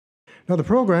Now, the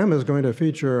program is going to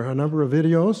feature a number of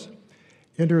videos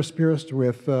interspersed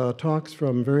with talks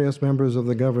from various members of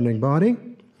the governing body.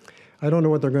 I don't know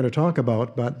what they're going to talk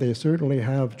about, but they certainly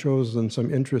have chosen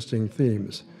some interesting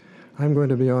themes. I'm going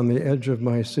to be on the edge of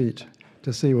my seat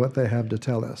to see what they have to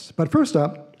tell us. But first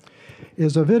up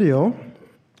is a video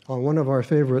on one of our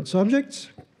favorite subjects,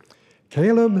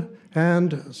 Caleb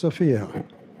and Sophia.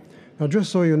 Now,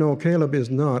 just so you know, Caleb is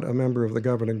not a member of the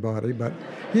governing body, but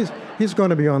he's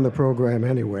going to be on the program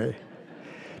anyway.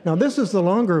 Now, this is the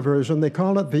longer version. They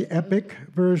call it the epic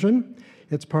version.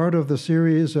 It's part of the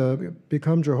series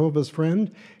Become Jehovah's Friend,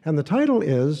 and the title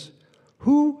is,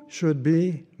 Who Should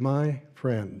Be My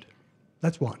Friend?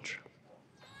 Let's watch.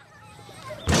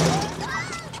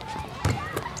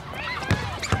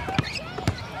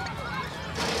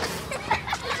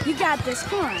 You got this,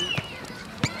 come on.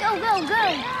 Go, go,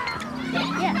 go!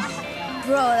 Yes.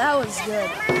 Bro, that was good.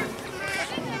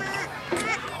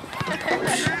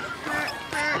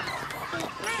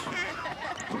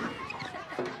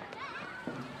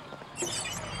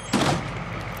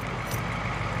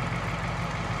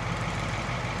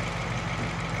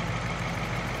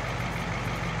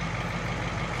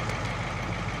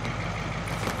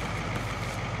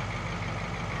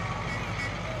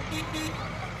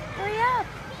 Hurry up!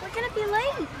 We're gonna be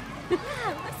late!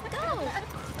 Yeah, let's go!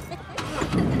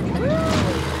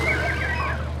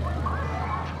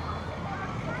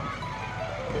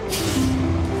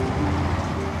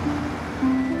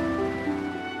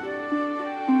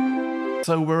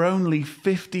 So we're only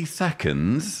 50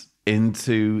 seconds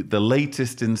into the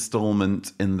latest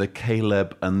installment in the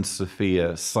Caleb and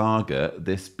Sophia saga,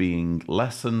 this being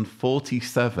lesson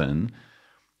 47,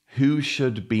 Who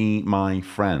Should Be My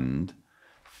Friend?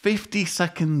 50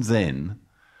 seconds in,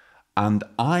 and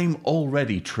I'm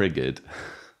already triggered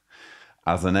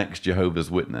as an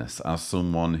ex-Jehovah's Witness, as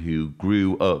someone who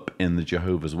grew up in the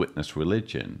Jehovah's Witness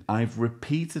religion. I've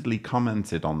repeatedly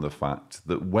commented on the fact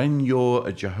that when you're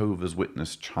a Jehovah's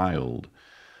Witness child,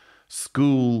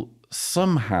 school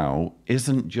somehow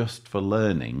isn't just for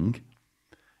learning.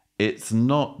 It's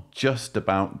not just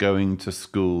about going to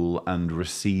school and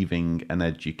receiving an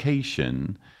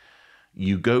education.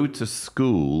 You go to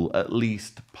school at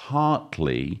least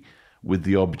partly with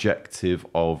the objective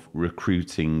of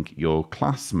recruiting your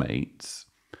classmates.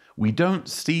 We don't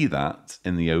see that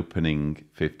in the opening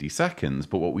 50 seconds,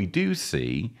 but what we do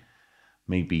see,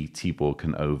 maybe Tibor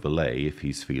can overlay if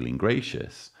he's feeling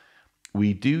gracious,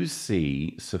 we do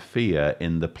see Sophia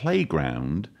in the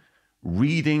playground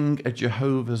reading a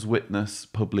Jehovah's Witness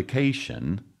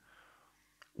publication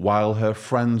while her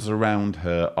friends around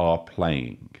her are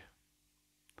playing.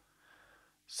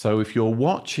 So if you're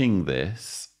watching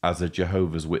this as a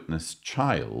Jehovah's Witness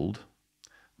child,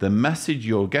 the message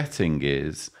you're getting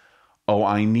is, oh,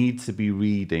 I need to be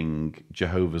reading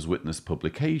Jehovah's Witness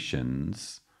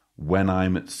publications when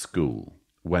I'm at school,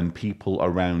 when people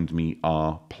around me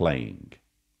are playing.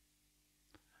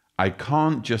 I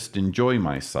can't just enjoy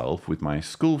myself with my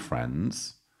school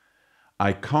friends.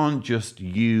 I can't just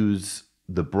use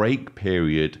the break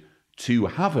period to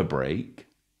have a break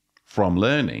from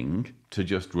learning to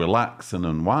just relax and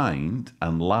unwind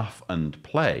and laugh and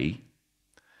play.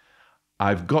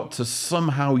 I've got to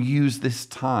somehow use this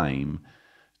time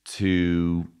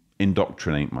to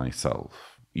indoctrinate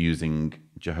myself using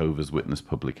Jehovah's Witness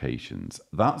publications.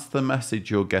 That's the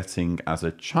message you're getting as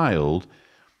a child.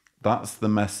 That's the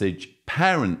message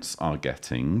parents are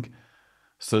getting,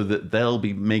 so that they'll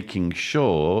be making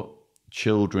sure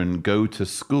children go to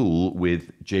school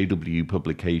with JW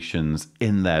publications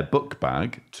in their book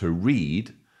bag to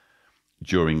read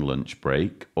during lunch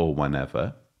break or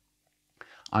whenever.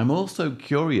 I'm also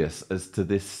curious as to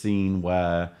this scene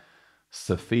where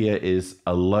Sophia is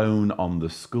alone on the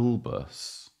school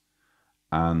bus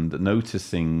and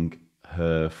noticing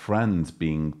her friends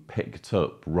being picked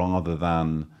up rather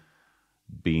than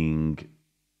being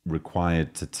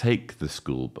required to take the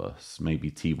school bus.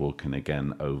 Maybe Tibor can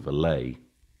again overlay.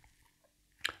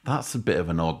 That's a bit of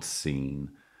an odd scene.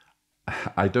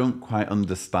 I don't quite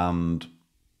understand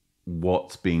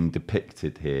what's being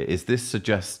depicted here. Is this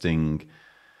suggesting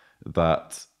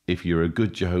that if you're a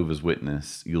good Jehovah's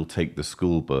Witness, you'll take the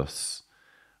school bus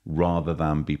rather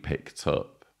than be picked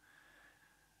up?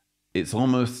 It's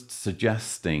almost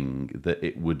suggesting that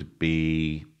it would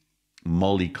be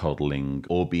mollycoddling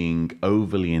or being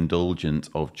overly indulgent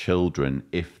of children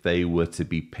if they were to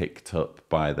be picked up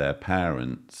by their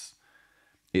parents.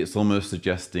 It's almost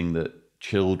suggesting that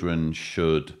children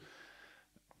should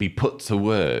be put to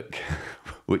work,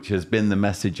 which has been the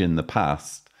message in the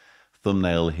past.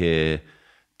 Thumbnail here,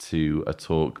 to a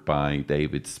talk by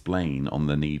David Splain on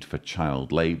the need for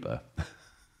child labour.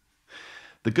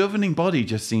 The governing body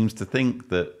just seems to think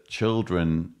that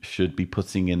children should be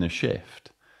putting in a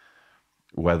shift,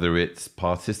 whether it's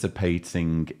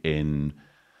participating in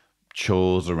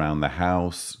chores around the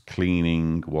house,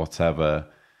 cleaning, whatever,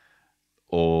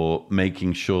 or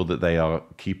making sure that they are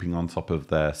keeping on top of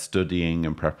their studying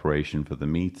and preparation for the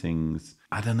meetings.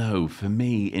 I don't know, for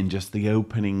me, in just the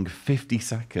opening 50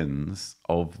 seconds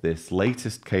of this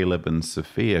latest Caleb and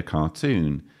Sophia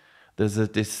cartoon, there's a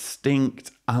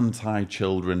distinct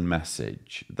anti-children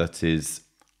message that is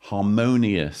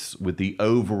harmonious with the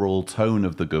overall tone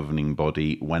of the governing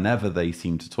body whenever they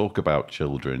seem to talk about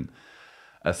children,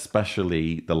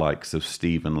 especially the likes of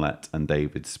Stephen Lett and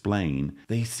David Splain.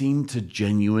 They seem to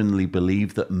genuinely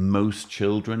believe that most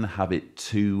children have it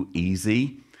too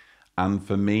easy. And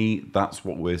for me, that's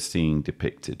what we're seeing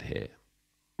depicted here.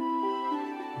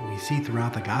 We see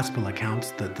throughout the gospel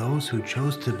accounts that those who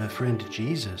chose to befriend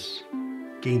Jesus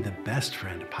gained the best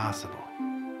friend possible.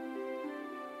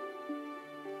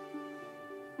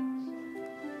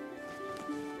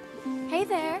 Hey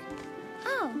there.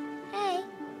 Oh, hey.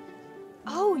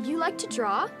 Oh, you like to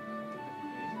draw?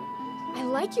 I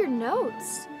like your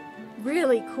notes.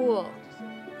 Really cool.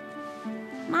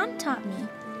 Mom taught me.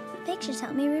 Pictures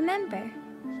help me remember.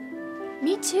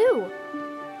 Me too.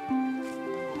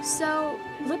 So,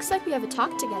 looks like we have a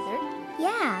talk together.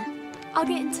 Yeah. I'll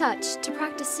get in touch to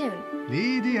practice soon.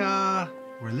 Lydia,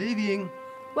 we're leaving.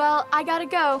 Well, I gotta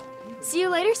go. See you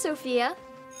later, Sophia.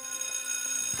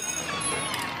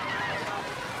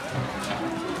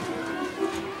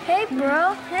 Hey,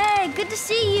 bro. Hey, good to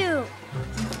see you.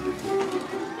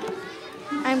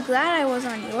 I'm glad I was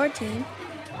on your team.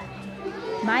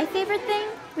 My favorite thing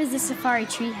was the safari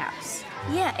treehouse.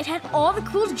 Yeah, it had all the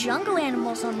cool jungle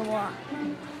animals on the wall.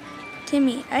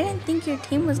 Timmy, I didn't think your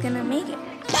team was gonna make it.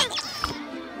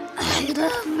 I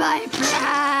love my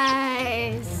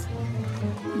prize.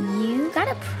 You got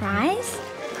a prize?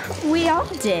 We all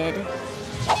did.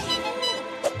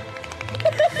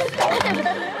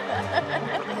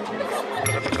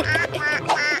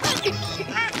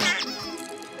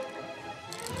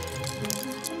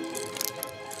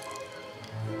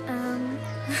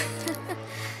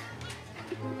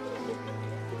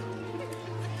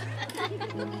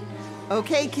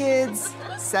 Okay, kids,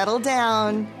 settle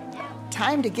down.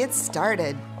 Time to get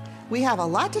started. We have a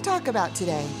lot to talk about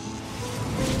today.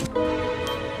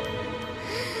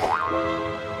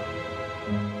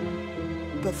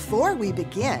 Before we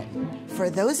begin, for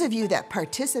those of you that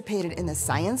participated in the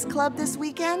science club this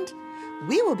weekend,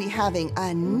 we will be having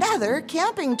another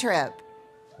camping trip.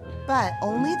 But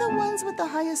only the ones with the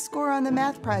highest score on the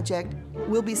math project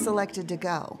will be selected to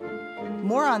go.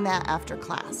 More on that after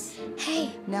class.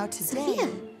 Hey, Now today, Sophia,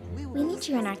 we will we need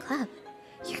you in our club.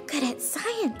 You're good at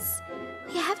science.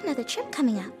 We have another trip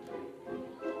coming up.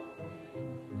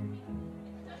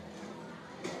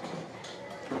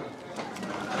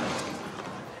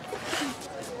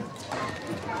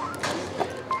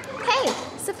 Hey,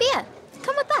 Sophia,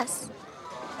 come with us.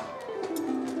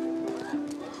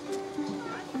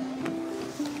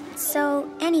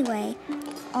 So, anyway,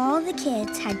 all the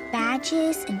kids had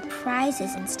badges and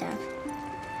prizes and stuff.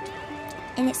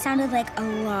 And it sounded like a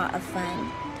lot of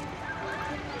fun.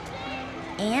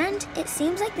 And it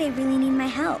seems like they really need my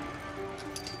help.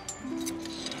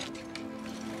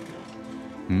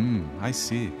 I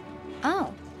see.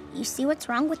 Oh, you see what's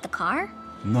wrong with the car?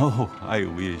 No, I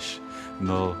wish.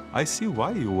 No, I see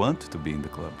why you want to be in the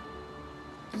club.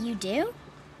 You do?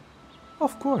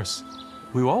 Of course.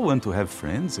 We all want to have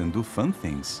friends and do fun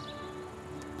things.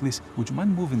 Please, would you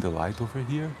mind moving the light over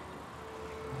here?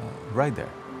 Right there.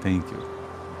 Thank you.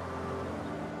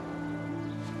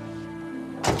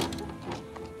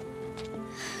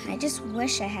 I just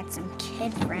wish I had some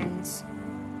kid friends.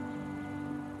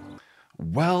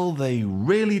 Well, they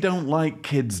really don't like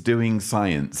kids doing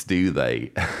science, do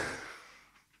they?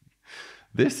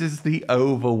 This is the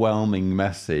overwhelming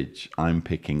message I'm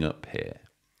picking up here.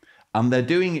 And they're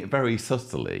doing it very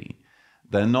subtly.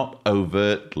 They're not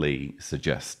overtly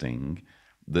suggesting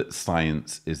that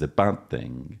science is a bad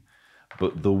thing,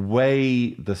 but the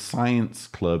way the science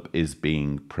club is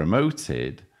being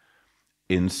promoted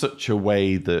in such a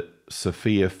way that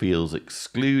Sophia feels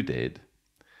excluded,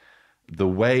 the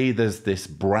way there's this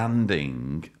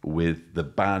branding with the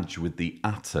badge with the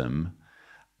atom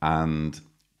and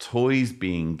toys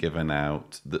being given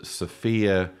out that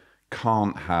Sophia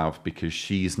can't have because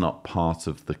she's not part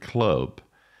of the club.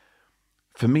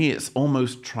 For me, it's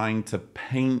almost trying to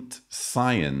paint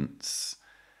science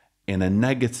in a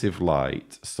negative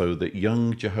light so that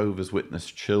young Jehovah's Witness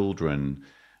children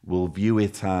will view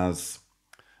it as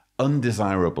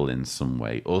undesirable in some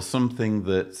way, or something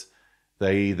that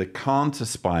they either can't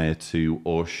aspire to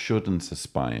or shouldn't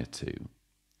aspire to.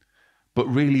 But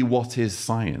really, what is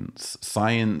science?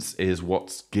 Science is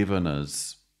what's given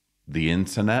us the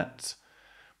internet,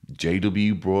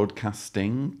 JW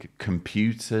Broadcasting,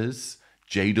 computers,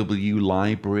 JW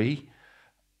Library.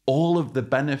 All of the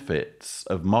benefits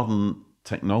of modern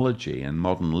technology and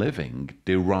modern living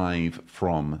derive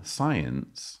from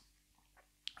science.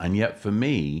 And yet for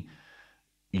me,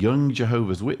 young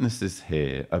Jehovah's Witnesses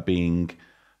here are being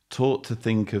taught to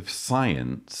think of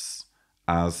science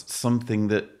as something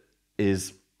that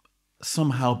is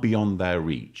somehow beyond their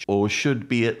reach, or should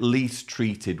be at least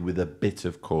treated with a bit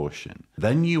of caution.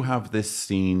 Then you have this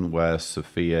scene where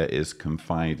Sophia is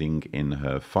confiding in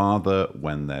her father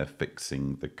when they're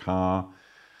fixing the car.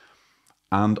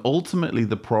 And ultimately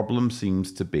the problem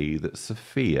seems to be that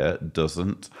Sophia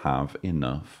doesn't have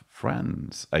enough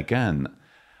friends. Again,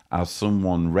 as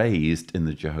someone raised in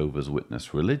the Jehovah's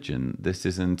Witness religion, this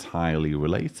is entirely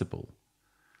relatable.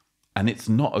 And it's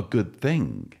not a good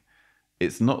thing.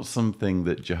 It's not something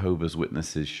that Jehovah's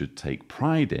Witnesses should take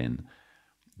pride in,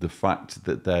 the fact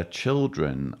that their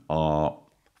children are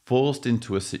forced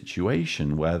into a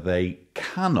situation where they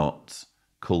cannot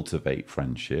cultivate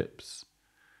friendships.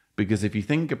 Because if you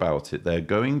think about it, they're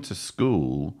going to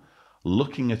school,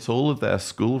 looking at all of their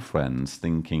school friends,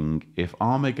 thinking, if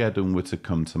Armageddon were to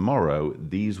come tomorrow,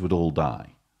 these would all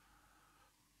die.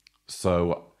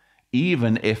 So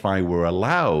even if I were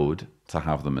allowed to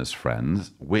have them as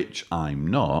friends, which I'm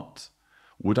not,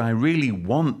 would I really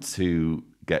want to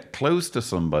get close to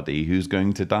somebody who's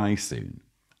going to die soon?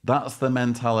 That's the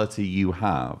mentality you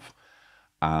have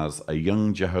as a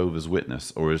young Jehovah's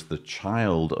Witness, or as the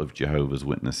child of Jehovah's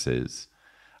Witnesses.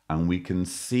 And we can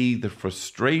see the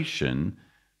frustration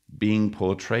being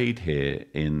portrayed here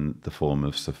in the form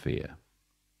of Sophia.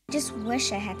 I just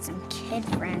wish I had some kid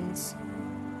friends.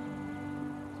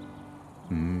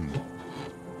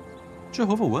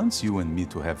 Jehovah wants you and me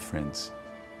to have friends.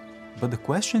 But the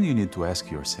question you need to ask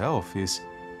yourself is,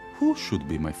 who should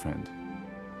be my friend?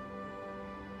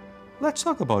 Let's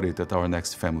talk about it at our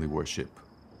next family worship.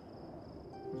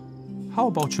 How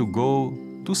about you go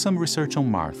do some research on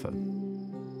Martha?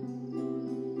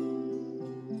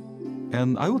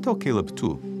 And I will tell Caleb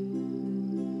too.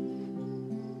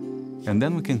 And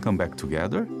then we can come back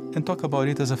together and talk about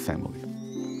it as a family.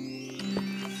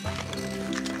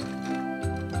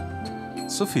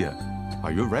 Sophia,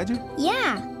 are you ready?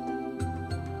 Yeah.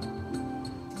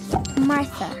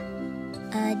 Martha,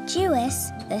 a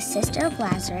Jewess, the sister of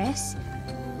Lazarus,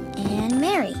 and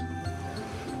Mary.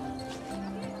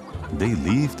 They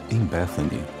lived in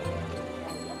Bethany,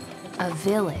 a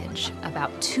village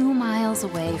about 2 miles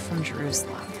away from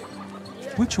Jerusalem.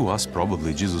 which was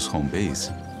probably Jesus' home base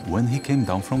when he came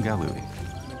down from Galilee.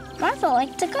 Martha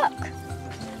liked to cook.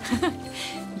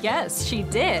 Yes, she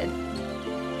did.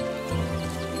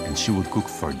 And she would cook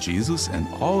for Jesus and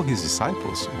all his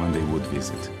disciples when they would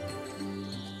visit.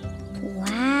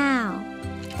 Wow,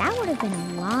 that would have been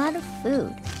a lot of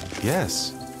food.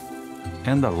 Yes,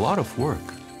 and a lot of work.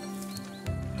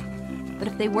 But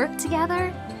if they worked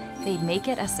together, they'd make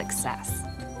it a success.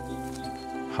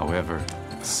 However,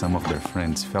 some of their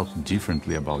friends felt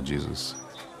differently about Jesus.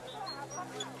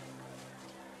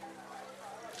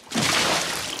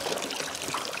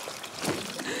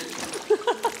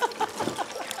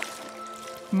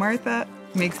 Martha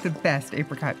makes the best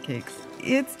apricot cakes.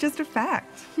 It's just a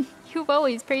fact. You've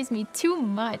always praised me too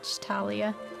much,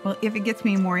 Talia. Well, if it gets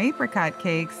me more apricot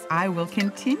cakes, I will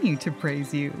continue to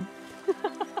praise you.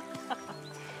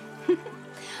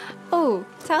 Oh,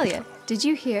 Talia, did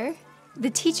you hear? The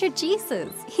teacher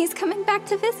Jesus, he's coming back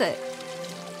to visit.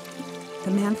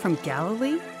 The man from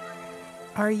Galilee?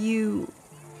 Are you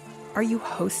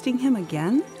hosting him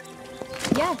again?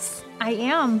 Yes, I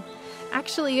am.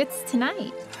 Actually, it's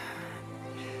tonight.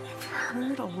 I've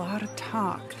heard a lot of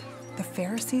talk. The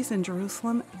Pharisees in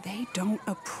Jerusalem, they don't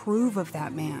approve of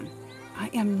that man. I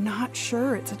am not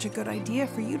sure it's such a good idea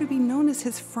for you to be known as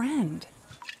his friend.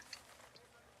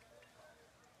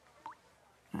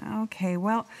 Okay,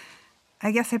 well,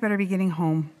 I guess I better be getting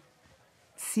home.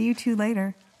 See you two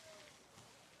later.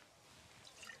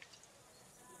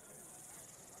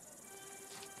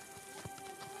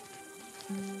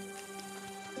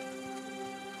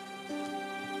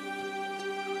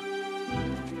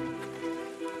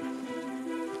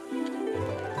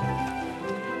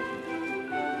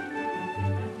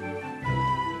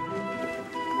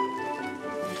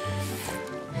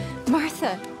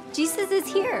 Martha, Jesus is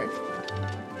here.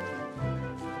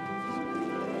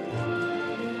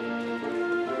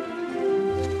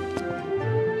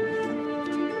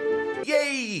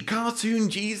 cartoon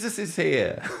Jesus is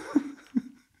here.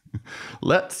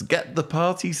 Let's get the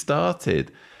party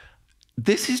started.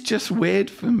 This is just weird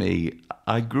for me.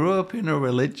 I grew up in a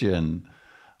religion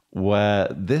where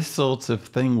this sort of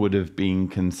thing would have been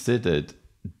considered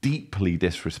deeply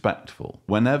disrespectful.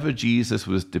 Whenever Jesus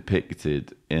was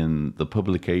depicted in the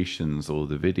publications or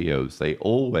the videos, they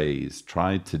always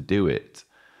tried to do it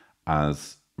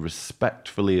as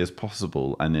respectfully as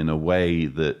possible and in a way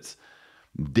that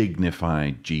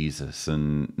dignified Jesus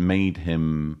and made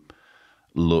him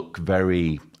look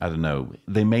very, I don't know,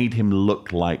 they made him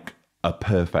look like a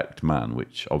perfect man,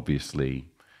 which obviously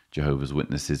Jehovah's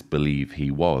Witnesses believe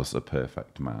he was a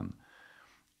perfect man.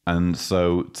 And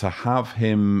so to have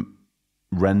him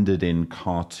rendered in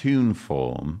cartoon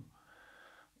form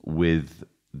with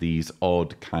these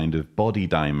odd kind of body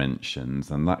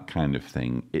dimensions and that kind of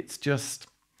thing, it's just,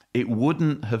 it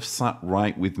wouldn't have sat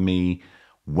right with me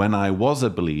when I was a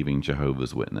believing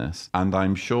Jehovah's Witness. And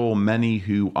I'm sure many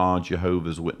who are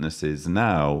Jehovah's Witnesses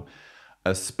now,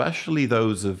 especially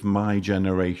those of my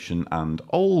generation and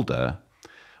older,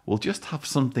 will just have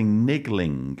something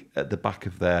niggling at the back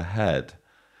of their head.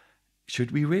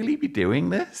 Should we really be doing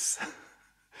this?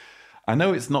 I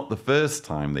know it's not the first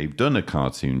time they've done a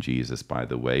cartoon Jesus, by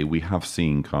the way. We have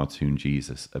seen cartoon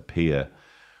Jesus appear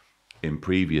in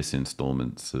previous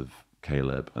installments of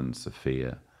Caleb and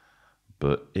Sophia,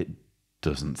 but it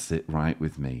doesn't sit right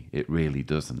with me. It really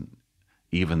doesn't.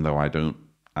 Even though I don't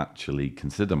actually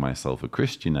consider myself a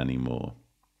Christian anymore,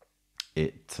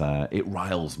 it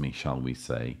riles me, shall we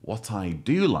say. What I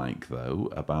do like, though,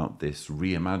 about this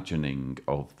reimagining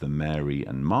of the Mary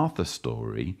and Martha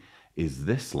story is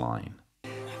this line.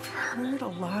 I've heard a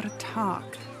lot of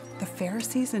talk. The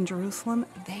Pharisees in Jerusalem,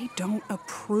 they don't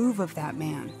approve of that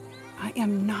man. I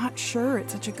am not sure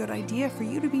it's such a good idea for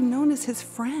you to be known as his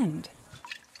friend.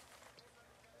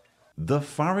 The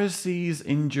Pharisees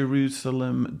in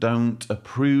Jerusalem don't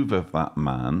approve of that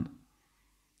man.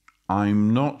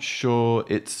 I'm not sure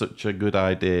it's such a good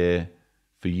idea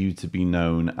for you to be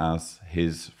known as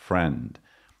his friend.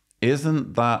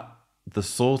 Isn't that the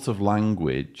sort of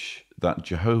language that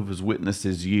Jehovah's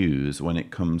Witnesses use when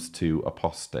it comes to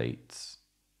apostates?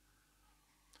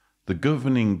 The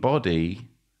governing body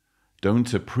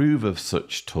don't approve of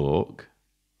such talk.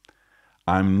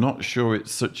 I'm not sure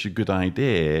it's such a good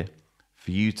idea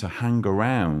for you to hang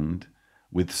around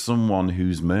with someone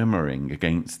who's murmuring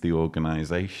against the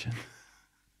organization.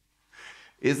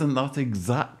 Isn't that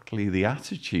exactly the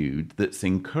attitude that's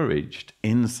encouraged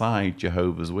inside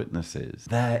Jehovah's Witnesses?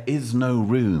 There is no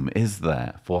room, is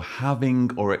there, for having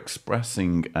or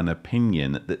expressing an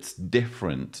opinion that's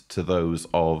different to those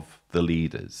of the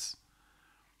leaders.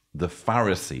 The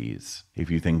Pharisees, if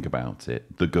you think about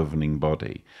it, the governing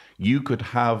body. You could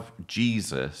have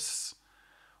Jesus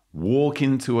walk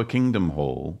into a kingdom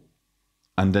hall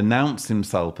and announce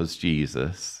himself as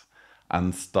Jesus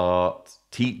and start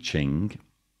teaching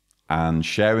and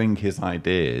sharing his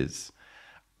ideas,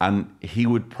 and he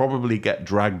would probably get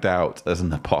dragged out as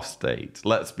an apostate.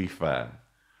 Let's be fair.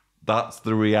 That's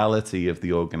the reality of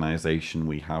the organization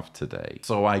we have today.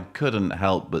 So I couldn't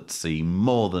help but see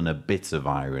more than a bit of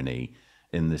irony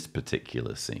in this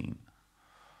particular scene.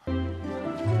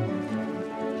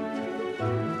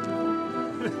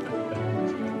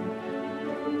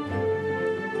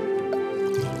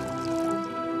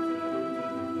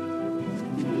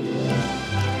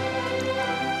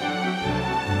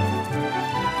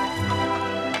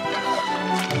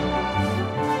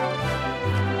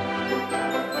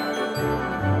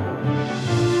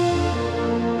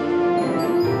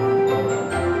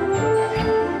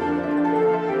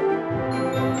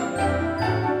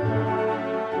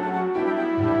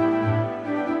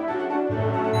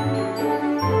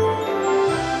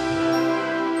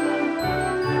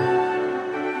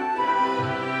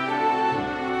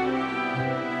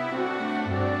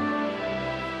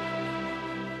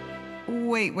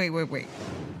 Wait.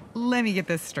 Let me get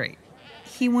this straight.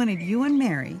 He wanted you and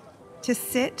Mary to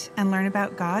sit and learn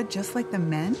about God just like the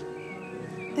men?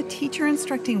 The teacher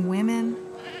instructing women?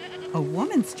 A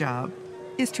woman's job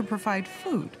is to provide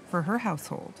food for her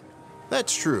household.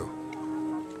 That's true.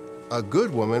 A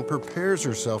good woman prepares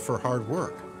herself for hard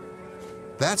work.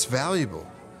 That's valuable.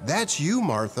 That's you,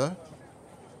 Martha.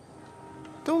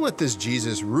 Don't let this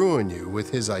Jesus ruin you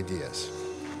with his ideas.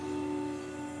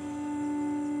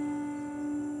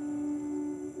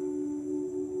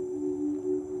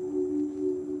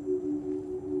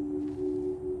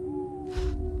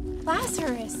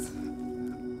 Lazarus.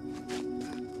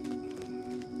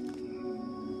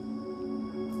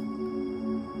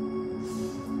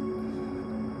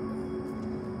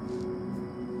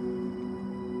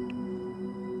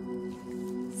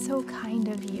 so kind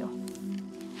of you.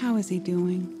 How is he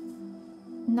doing?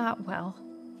 Not well.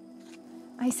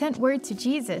 I sent word to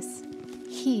Jesus.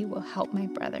 He will help my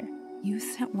brother. You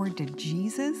sent word to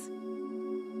Jesus?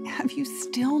 Have you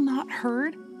still not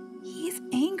heard? He's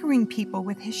angering people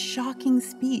with his shocking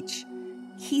speech.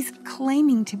 He's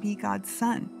claiming to be God's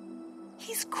son.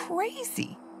 He's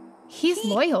crazy. He's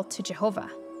loyal to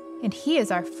Jehovah, and he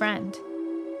is our friend.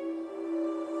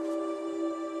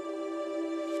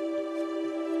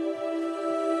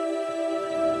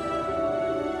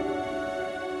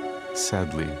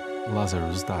 Sadly,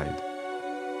 Lazarus died.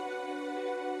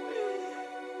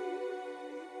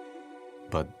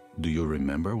 But do you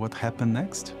remember what happened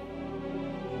next?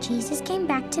 Jesus came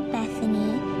back to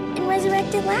Bethany and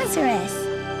resurrected Lazarus.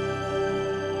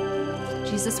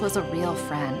 Jesus was a real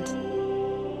friend.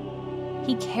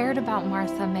 He cared about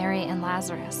Martha, Mary, and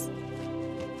Lazarus.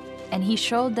 And he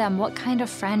showed them what kind of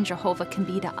friend Jehovah can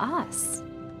be to us.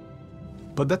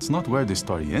 But that's not where the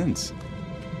story ends.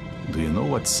 Do you know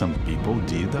what some people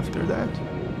did after that?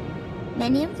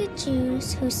 Many of the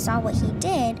Jews who saw what he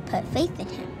did put faith in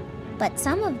him, but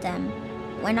some of them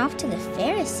went off to the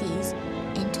Pharisees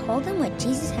and told them what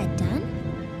Jesus had done.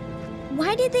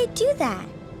 Why did they do that?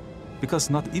 Because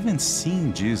not even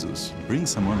seeing Jesus bring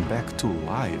someone back to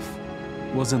life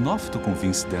was enough to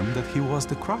convince them that he was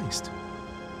the Christ.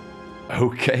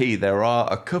 Okay, there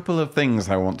are a couple of things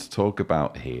I want to talk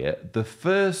about here. The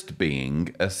first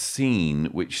being a scene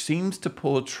which seems to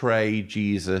portray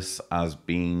Jesus as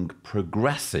being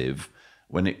progressive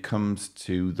when it comes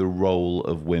to the role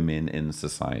of women in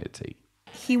society.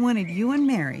 He wanted you and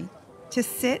Mary to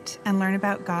sit and learn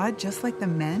about God just like the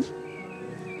men?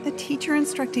 A teacher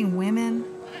instructing women?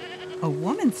 A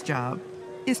woman's job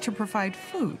is to provide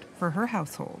food for her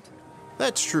household.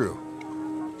 That's true.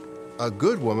 A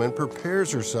good woman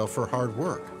prepares herself for hard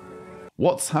work.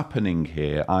 What's happening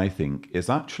here, I think, is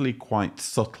actually quite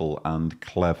subtle and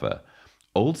clever.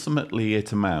 Ultimately,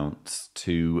 it amounts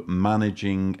to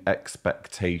managing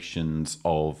expectations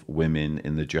of women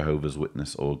in the Jehovah's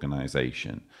Witness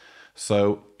organization.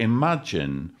 So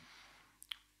imagine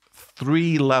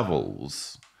 3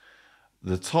 levels.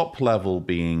 The top level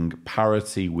being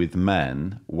parity with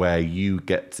men, where you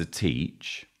get to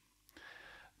teach.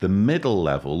 The middle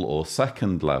level or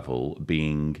second level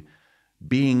being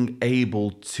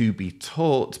able to be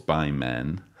taught by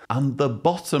men. And the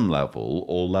bottom level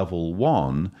or level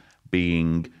 1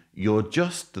 being you're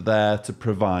just there to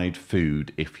provide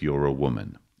food if you're a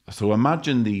woman. So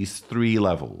imagine these 3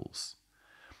 levels.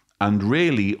 And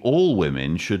really all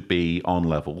women should be on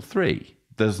level 3.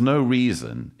 There's no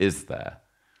reason, is there,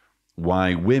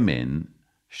 why women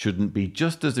shouldn't be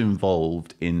just as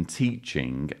involved in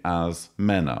teaching as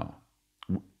men are.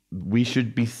 We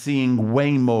should be seeing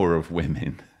way more of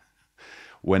women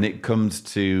when it comes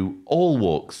to all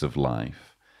walks of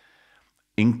life,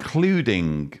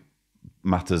 including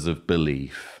matters of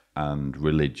belief and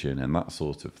religion and that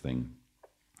sort of thing.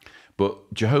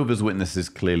 But Jehovah's Witnesses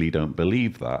clearly don't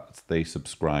believe that. They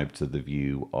subscribe to the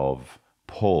view of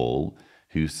Paul,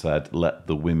 who said, "Let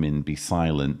the women be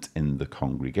silent in the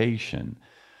congregation."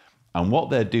 And what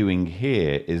they're doing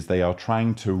here is they are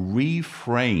trying to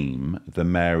reframe the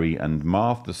Mary and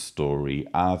Martha story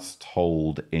as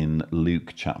told in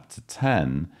Luke chapter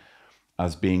 10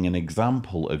 as being an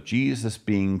example of Jesus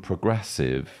being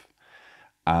progressive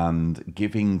and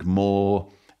giving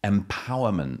more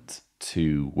empowerment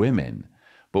to women.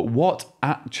 But what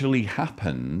actually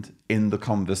happened in the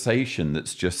conversation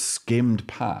that's just skimmed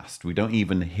past, we don't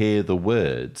even hear the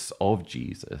words of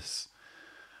Jesus.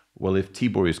 Well, if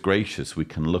Tibor is gracious, we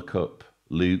can look up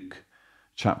Luke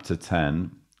chapter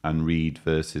 10 and read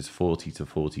verses 40 to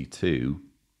 42.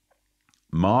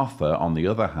 Martha, on the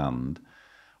other hand,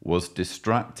 was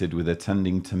distracted with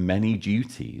attending to many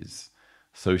duties.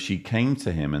 So she came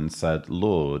to him and said,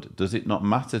 "Lord, does it not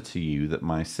matter to you that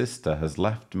my sister has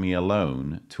left me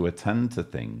alone to attend to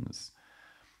things?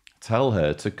 Tell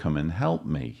her to come and help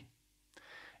me."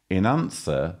 In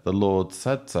answer, the Lord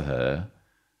said to her,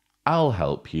 "I'll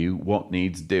help you. What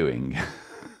needs doing?"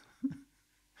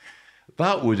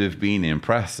 That would have been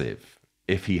impressive.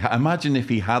 Imagine if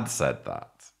he had said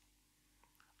that.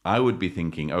 I would be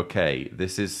thinking, okay,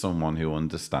 this is someone who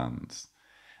understands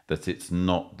that it's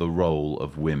not the role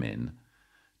of women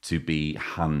to be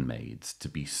handmaids, to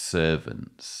be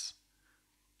servants,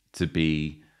 to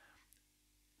be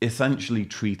essentially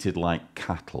treated like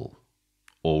cattle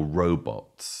or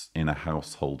robots in a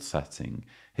household setting.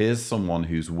 Here's someone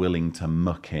who's willing to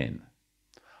muck in.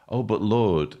 "Oh, but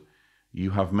Lord,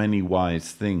 You have many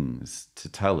wise things to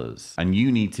tell us, and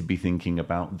you need to be thinking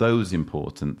about those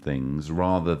important things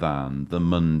rather than the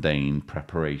mundane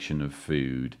preparation of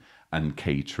food and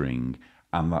catering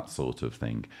and that sort of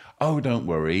thing. Oh, don't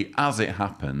worry, as it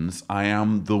happens, I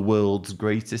am the world's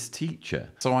greatest teacher.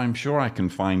 So I'm sure I can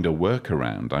find a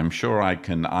workaround. I'm sure I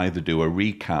can either do a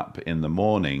recap in the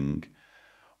morning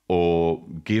or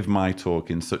give my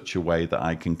talk in such a way that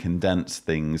I can condense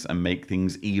things and make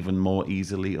things even more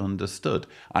easily understood.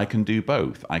 I can do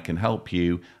both. I can help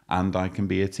you and I can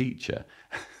be a teacher.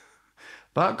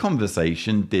 That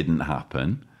conversation didn't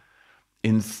happen.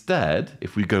 Instead,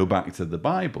 if we go back to the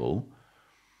Bible,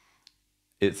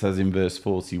 it says in verse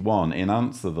 41, in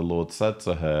answer, the Lord said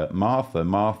to her, Martha,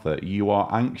 Martha, you are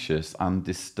anxious and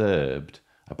disturbed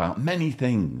about many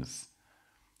things.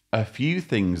 A few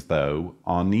things, though,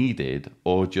 are needed,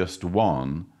 or just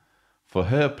one. For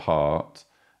her part,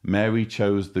 Mary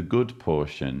chose the good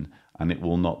portion, and it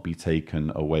will not be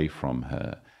taken away from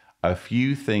her. A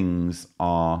few things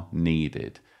are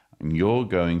needed, and you're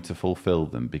going to fulfill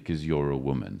them because you're a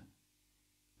woman,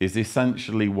 is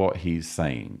essentially what he's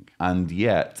saying. And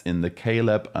yet, in the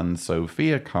Caleb and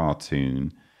Sophia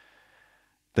cartoon,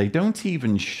 they don't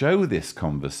even show this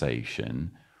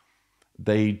conversation.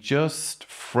 They just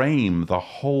frame the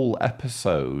whole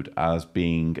episode as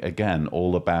being, again,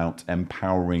 all about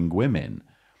empowering women,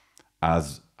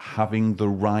 as having the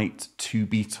right to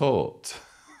be taught.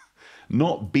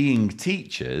 Not being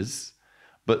teachers,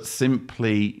 but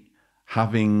simply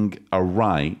having a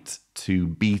right to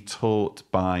be taught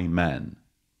by men.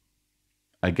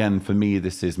 Again, for me,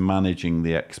 this is managing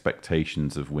the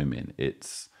expectations of women.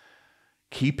 It's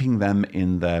keeping them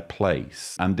in their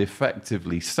place and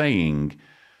effectively saying,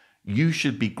 you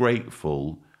should be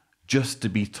grateful just to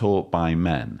be taught by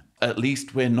men. At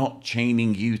least we're not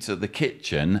chaining you to the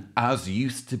kitchen, as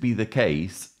used to be the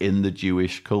case in the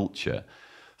Jewish culture.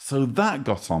 So that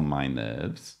got on my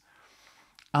nerves.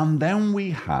 And then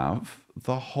we have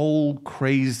the whole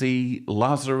crazy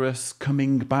Lazarus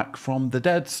coming back from the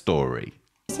dead story.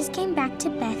 Jesus came back to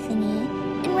Bethany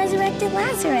and resurrected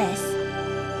Lazarus.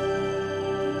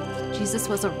 Jesus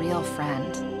was a real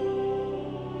friend.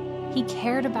 He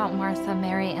cared about Martha,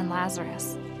 Mary, and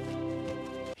Lazarus.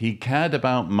 He cared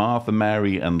about Martha,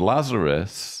 Mary, and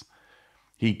Lazarus.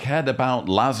 He cared about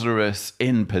Lazarus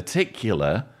in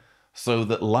particular, so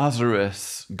that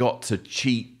Lazarus got to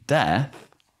cheat death.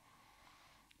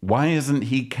 Why isn't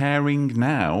he caring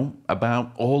now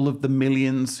about all of the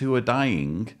millions who are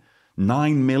dying?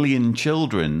 9 million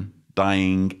children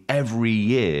dying every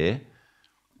year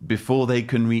before they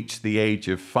can reach the age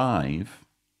of 5.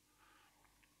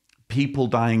 People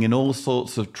dying in all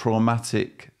sorts of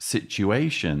traumatic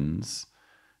situations.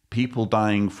 People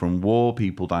dying from war,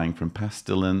 people dying from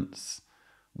pestilence.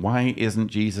 Why isn't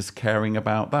Jesus caring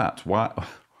about that?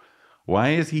 Why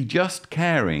is he just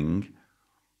caring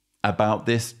about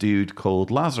this dude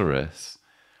called Lazarus?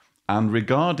 And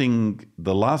regarding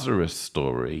the Lazarus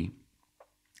story,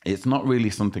 it's not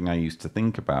really something I used to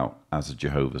think about as a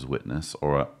Jehovah's Witness,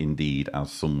 or indeed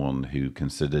as someone who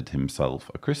considered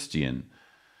himself a Christian.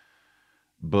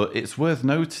 But it's worth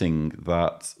noting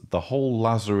that the whole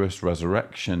Lazarus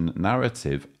resurrection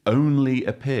narrative only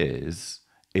appears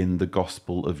in the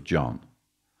Gospel of John.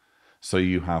 So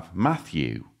you have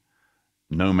Matthew,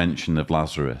 no mention of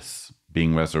Lazarus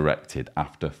being resurrected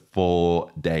after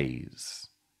 4 days.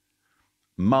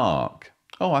 Mark,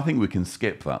 I think we can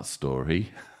skip that story.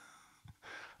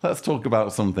 Let's talk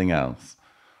about something else.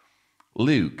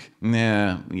 Luke,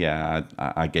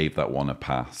 I gave that one a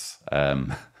pass.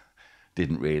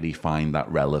 Didn't really find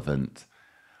that relevant.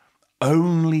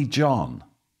 Only John,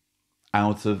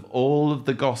 out of all of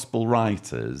the gospel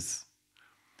writers,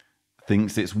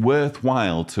 thinks it's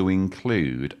worthwhile to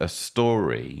include a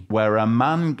story where a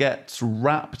man gets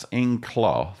wrapped in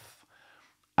cloth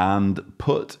and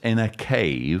put in a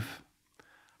cave,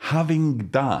 having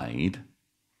died,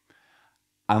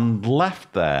 and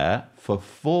left there for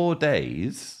 4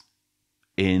 days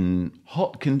in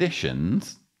hot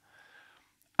conditions,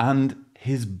 and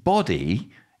his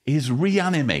body is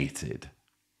reanimated.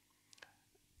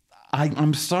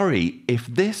 I'm sorry, if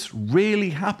this really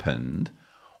happened,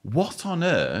 what on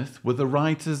earth were the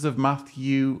writers of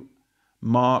Matthew,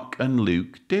 Mark, and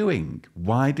Luke doing?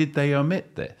 Why did they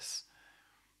omit this?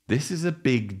 This is a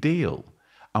big deal.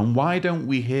 And why don't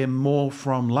we hear more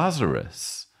from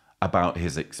Lazarus about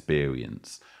his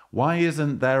experience? Why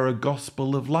isn't there a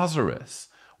gospel of Lazarus?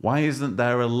 Why isn't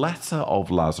there a letter of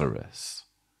Lazarus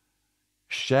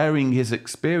sharing his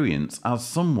experience as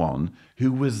someone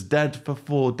who was dead for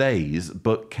 4 days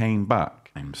but came back?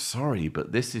 I'm sorry,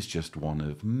 but this is just one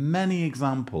of many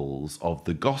examples of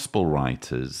the gospel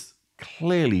writers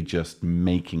clearly just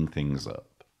making things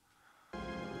up.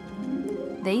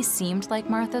 They seemed like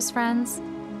Martha's friends,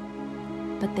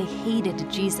 but they hated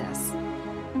Jesus.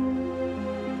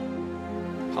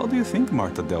 How do you think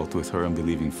Martha dealt with her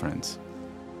unbelieving friends?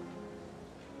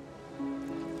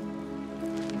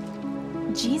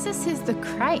 Jesus is the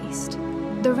Christ,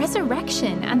 the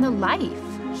resurrection and the life.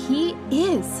 He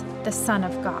is the Son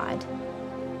of God,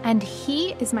 and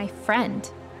He is my friend.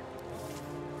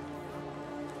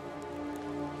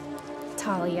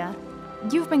 Talia,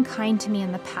 you've been kind to me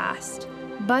in the past,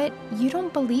 but you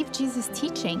don't believe Jesus'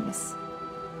 teachings.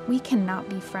 We cannot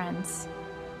be friends.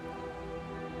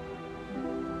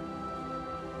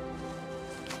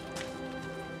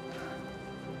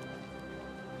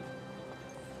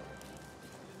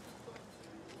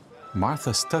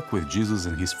 Martha stuck with Jesus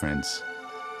and his friends.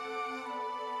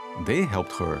 They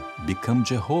helped her become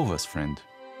Jehovah's friend.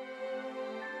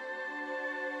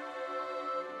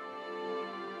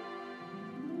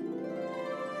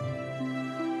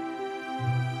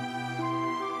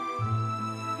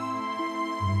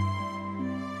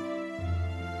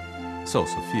 So,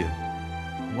 Sophia,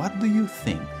 what do you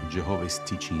think Jehovah is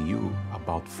teaching you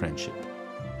about friendship?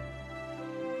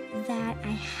 That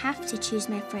I have to choose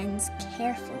my friends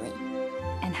carefully.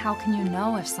 And how can you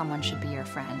know if someone should be your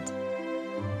friend?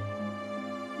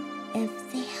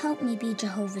 If they help me be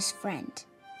Jehovah's friend.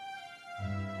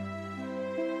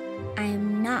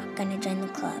 I'm not gonna join the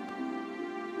club.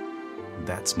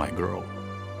 That's my girl.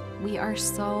 We are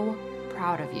so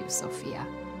proud of you, Sophia.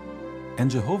 And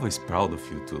Jehovah is proud of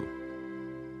you too.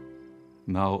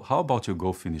 Now, how about you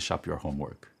go finish up your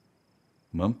homework?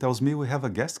 Mom tells me we have a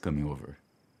guest coming over.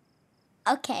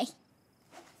 Okay.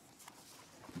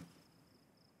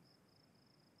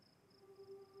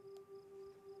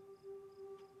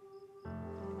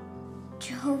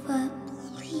 Jehovah,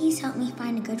 please help me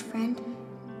find a good friend.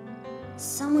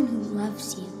 Someone who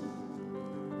loves you.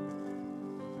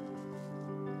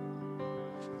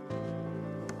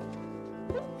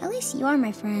 At least you are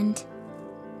my friend.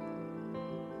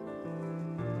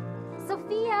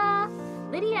 Sophia!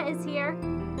 Lydia is here.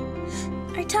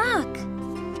 Our talk.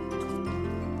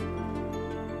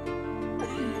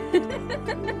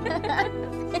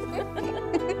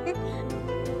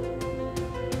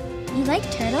 You like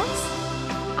turtles?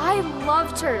 I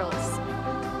love turtles.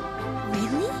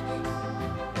 Really?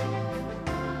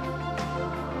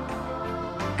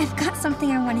 I've got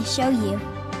something I want to show you.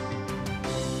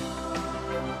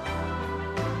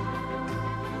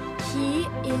 He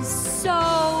is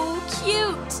so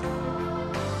cute.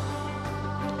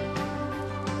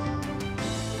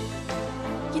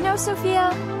 You know, Sophia,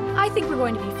 I think we're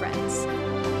going to be friends.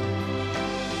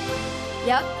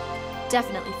 Yep,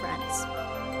 definitely friends.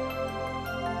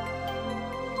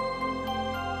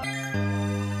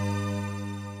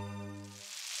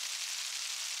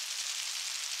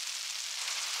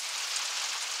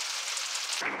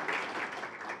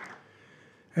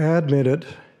 Admit it,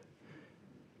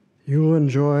 you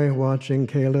enjoy watching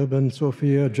Caleb and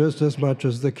Sophia just as much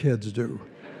as the kids do.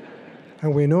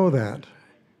 And we know that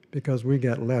because we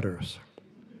get letters.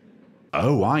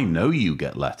 Oh, I know you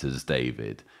get letters,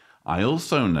 David. I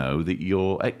also know that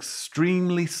you're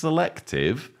extremely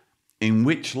selective in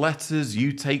which letters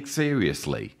you take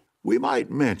seriously. We might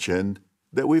mention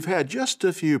that we've had just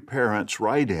a few parents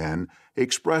write in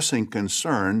expressing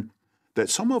concern that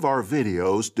some of our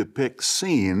videos depict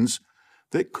scenes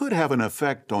that could have an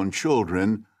effect on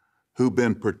children who've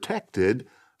been protected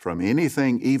from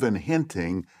anything even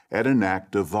hinting at an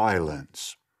act of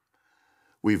violence.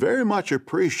 We very much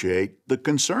appreciate the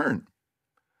concern.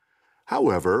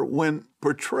 However, when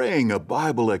portraying a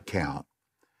Bible account,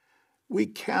 we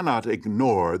cannot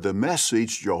ignore the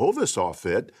message Jehovah saw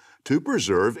fit to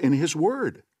preserve in His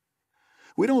Word.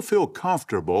 We don't feel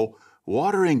comfortable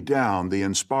watering down the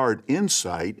inspired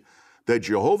insight that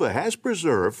Jehovah has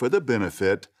preserved for the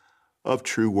benefit of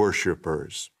true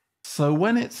worshipers. So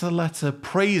when it's a letter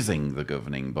praising the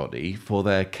governing body for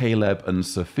their Caleb and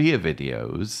Sophia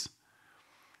videos,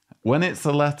 when it's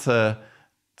a letter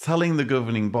telling the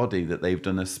governing body that they've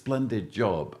done a splendid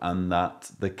job and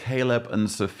that the Caleb and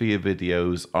Sophia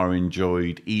videos are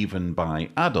enjoyed even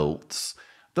by adults,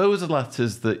 those are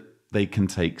letters that they can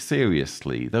take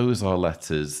seriously. Those are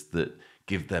letters that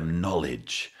give them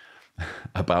knowledge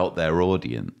about their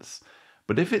audience.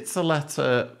 But if it's a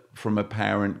letter from a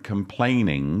parent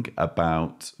complaining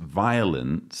about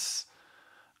violence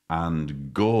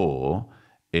and gore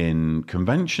in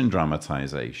convention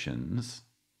dramatizations,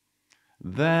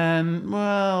 then,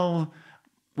 well,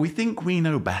 we think we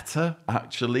know better,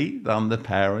 actually, than the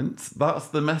parents. That's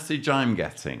the message I'm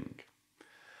getting.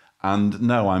 And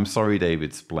no, I'm sorry,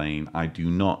 David Splain, I do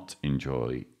not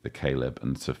enjoy the Caleb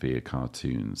and Sophia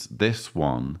cartoons. This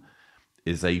one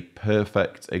is a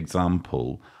perfect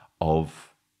example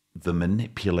of the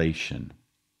manipulation.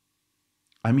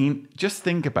 I mean, just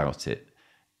think about it.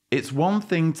 It's one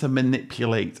thing to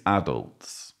manipulate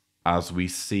adults, as we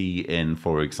see in,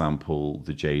 for example,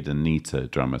 the Jade and Nita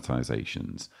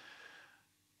dramatizations.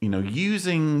 You know,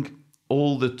 using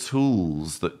all the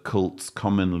tools that cults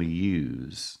commonly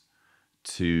use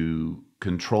to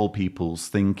control people's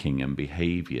thinking and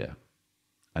behavior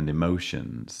and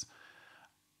emotions.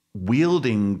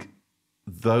 Wielding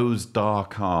those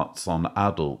dark arts on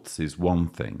adults is one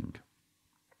thing.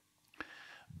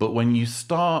 But when you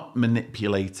start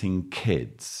manipulating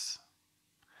kids,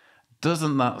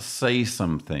 doesn't that say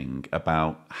something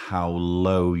about how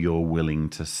low you're willing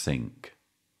to sink?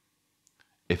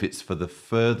 If it's for the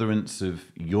furtherance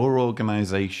of your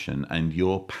organization and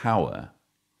your power,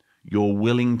 you're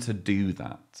willing to do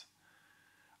that.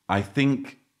 I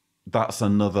think that's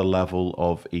another level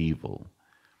of evil.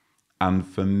 And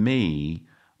for me,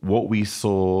 what we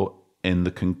saw in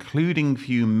the concluding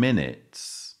few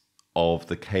minutes of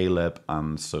the Caleb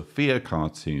and Sophia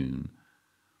cartoon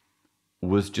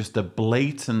was just a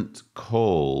blatant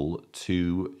call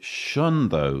to shun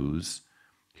those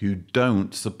who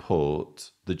don't support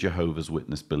the Jehovah's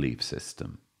Witness belief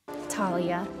system.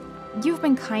 Talia, you've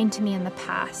been kind to me in the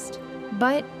past,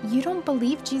 but you don't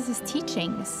believe Jesus'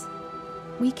 teachings.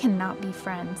 We cannot be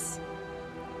friends.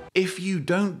 If you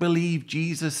don't believe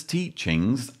Jesus'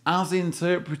 teachings as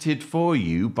interpreted for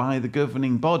you by the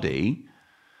governing body,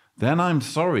 then I'm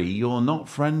sorry, you're not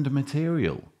friend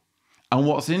material. And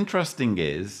what's interesting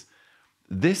is,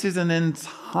 this is an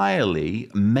entirely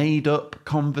made-up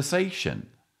conversation.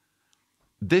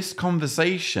 This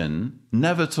conversation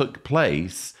never took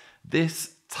place.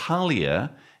 This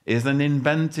Talia is an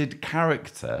invented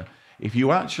character. If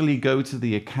you actually go to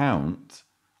the account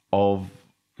of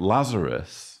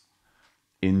Lazarus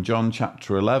in John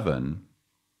chapter 11,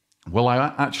 well,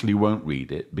 I actually won't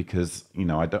read it because, you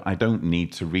know, I don't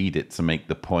need to read it to make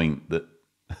the point that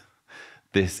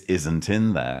this isn't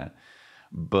in there.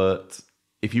 But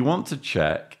if you want to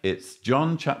check, it's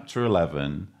John chapter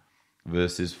 11,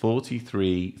 verses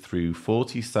 43 through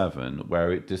 47,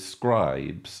 where it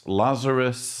describes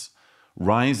Lazarus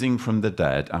rising from the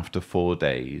dead after 4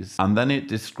 days. And then it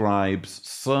describes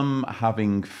some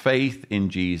having faith in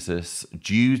Jesus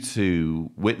due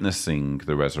to witnessing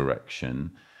the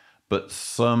resurrection, but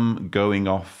some going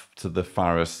off to the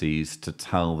Pharisees to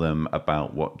tell them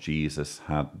about what Jesus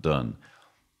had done.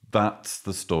 That's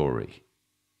the story.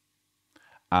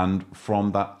 And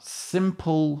from that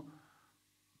simple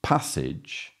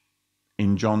passage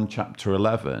in John chapter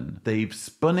 11, they've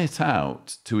spun it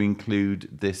out to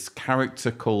include this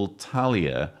character called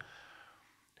Talia,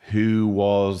 who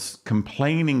was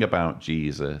complaining about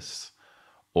Jesus,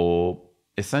 or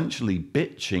essentially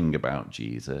bitching about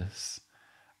Jesus,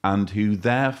 and who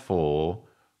therefore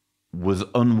was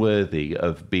unworthy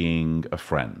of being a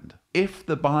friend. If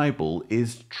the Bible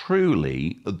is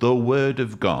truly the Word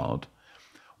of God,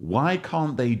 why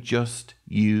can't they just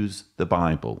use the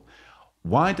Bible?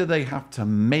 Why do they have to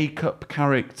make up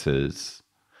characters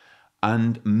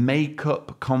and make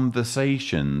up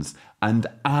conversations and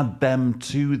add them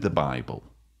to the Bible?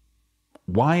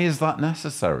 Why is that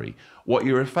necessary? What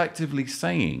you're effectively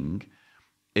saying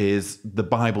is the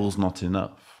Bible's not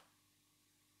enough.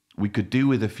 We could do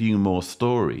with a few more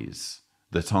stories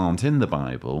that aren't in the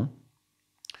Bible.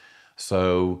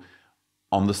 So,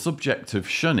 on the subject of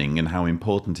shunning and how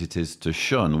important it is to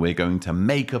shun, we're going to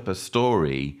make up a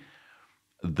story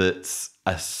that's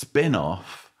a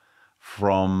spin-off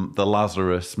from the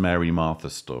Lazarus, Mary, Martha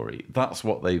story. That's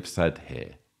what they've said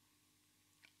here.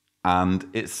 And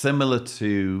it's similar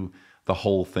to the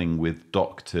whole thing with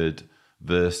doctored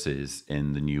verses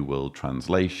in the New World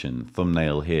Translation.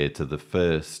 Thumbnail here to the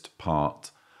first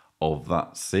part of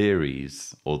that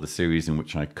series, or the series in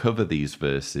which I cover these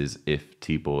verses, If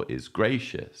Tibor is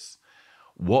Gracious.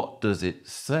 What does it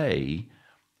say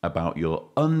about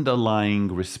your underlying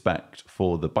respect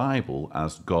for the Bible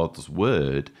as God's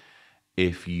word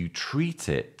if you treat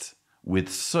it with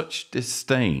such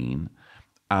disdain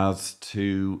as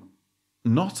to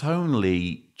not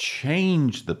only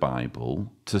change the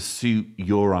Bible to suit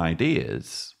your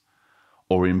ideas,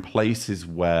 or in places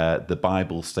where the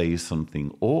Bible says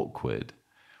something awkward,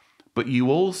 but you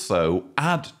also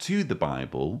add to the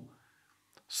Bible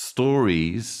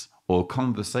stories or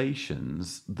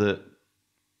conversations that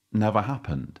never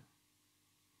happened.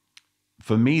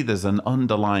 for me, there's an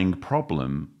underlying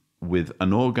problem with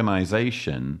an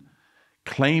organization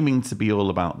claiming to be all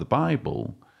about the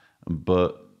Bible,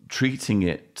 but treating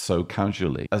it so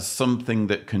casually as something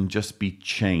that can just be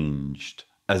changed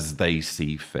as they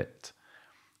see fit.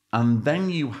 And then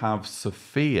you have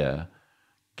Sophia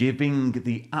giving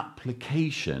the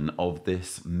application of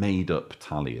this made-up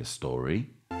Talia story.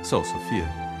 So, Sophia,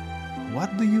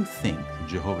 what do you think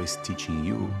Jehovah is teaching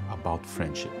you about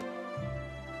friendship?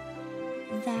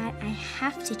 That I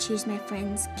have to choose my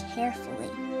friends carefully.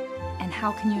 And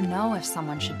how can you know if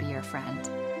someone should be your friend?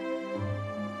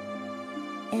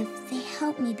 If they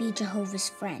help me be Jehovah's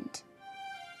friend.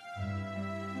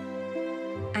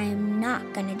 I'm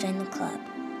not gonna join the club.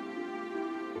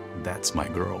 That's my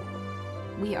girl.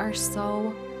 We are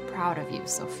so proud of you,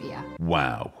 Sophia.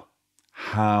 Wow,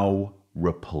 how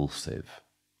repulsive.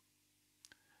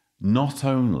 Not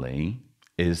only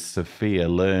is Sophia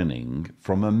learning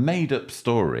from a made-up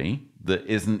story that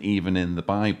isn't even in the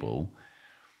Bible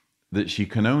that she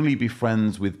can only be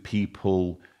friends with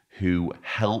people who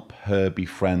help her be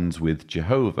friends with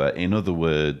Jehovah, in other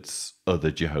words, other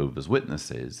Jehovah's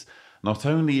Witnesses. Not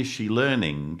only is she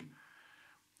learning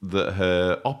that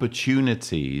her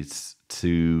opportunities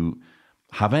to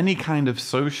have any kind of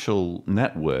social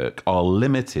network are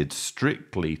limited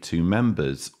strictly to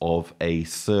members of a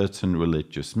certain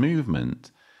religious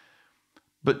movement,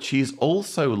 but she's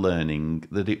also learning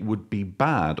that it would be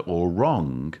bad or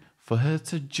wrong for her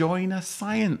to join a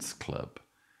science club.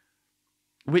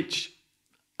 Which,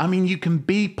 I mean, you can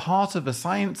be part of a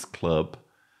science club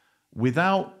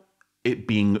without it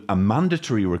being a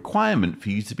mandatory requirement for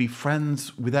you to be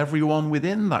friends with everyone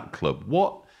within that club.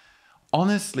 What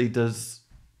honestly does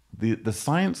the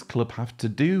science club have to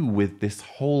do with this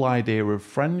whole idea of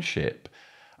friendship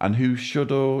and who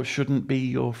should or shouldn't be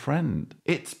your friend?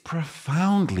 It's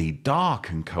profoundly dark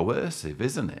and coercive,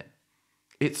 isn't it?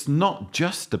 It's not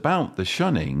just about the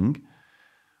shunning.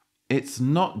 It's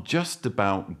not just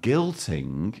about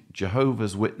guilting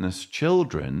Jehovah's Witness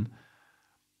children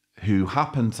who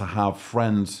happen to have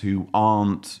friends who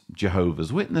aren't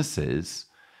Jehovah's Witnesses.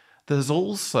 There's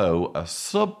also a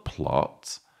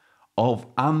subplot of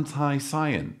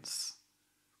anti-science,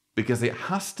 because it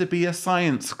has to be a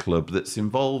science club that's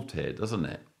involved here, doesn't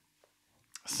it?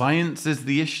 Science is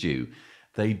the issue.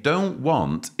 They don't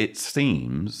want, it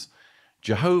seems,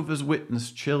 Jehovah's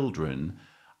Witness children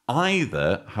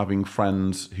either having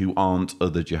friends who aren't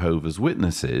other Jehovah's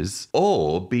Witnesses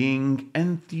or being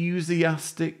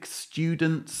enthusiastic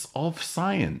students of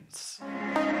science.